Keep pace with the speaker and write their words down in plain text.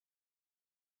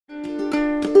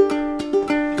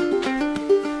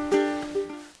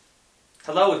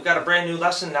Hello, we've got a brand new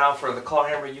lesson now for the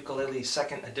Clawhammer Ukulele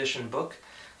 2nd edition book.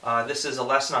 This is a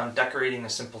lesson on decorating a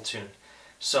simple tune.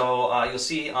 So you'll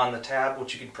see on the tab,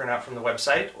 which you can print out from the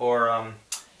website or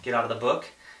get out of the book,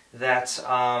 that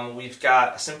we've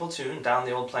got a simple tune, Down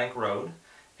the Old Plank Road,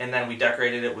 and then we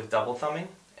decorated it with double thumbing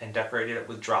and decorated it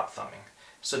with drop thumbing,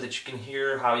 so that you can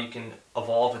hear how you can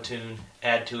evolve a tune,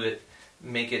 add to it,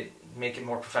 make it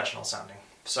more professional sounding.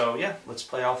 So yeah, let's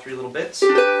play all three little bits.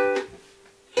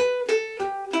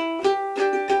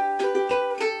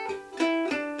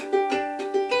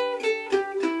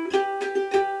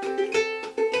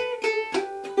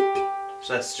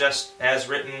 So that's just as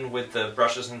written with the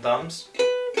brushes and thumbs.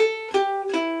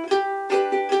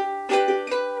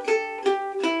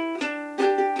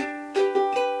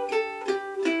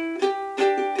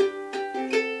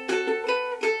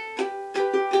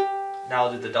 Now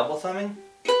I'll do the double thumbing.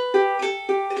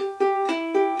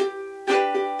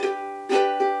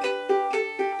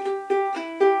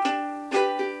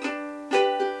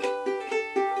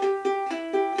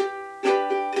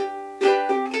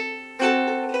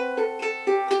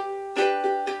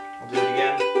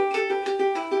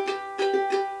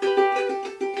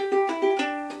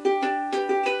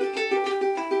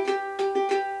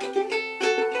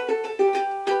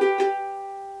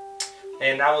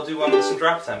 And now we'll do one with some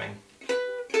drop thumbing.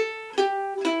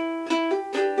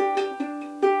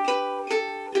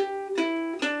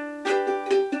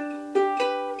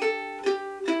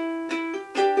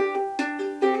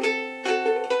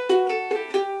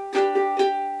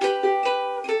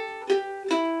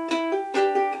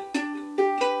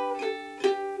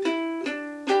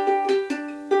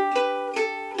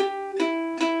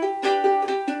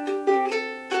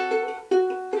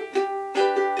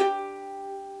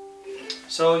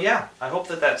 So yeah, I hope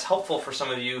that that's helpful for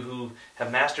some of you who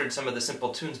have mastered some of the simple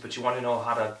tunes but you want to know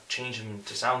how to change them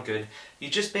to sound good. You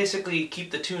just basically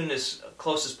keep the tune as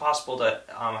close as possible to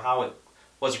how it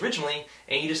was originally,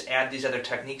 and you just add these other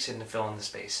techniques in to fill in the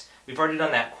space. We've already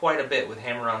done that quite a bit with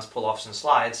hammer-ons, pull-offs, and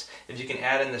slides. If you can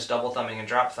add in this double thumbing and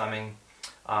drop thumbing,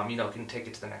 you know, it can take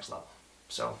it to the next level.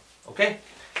 So, okay,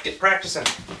 get practicing.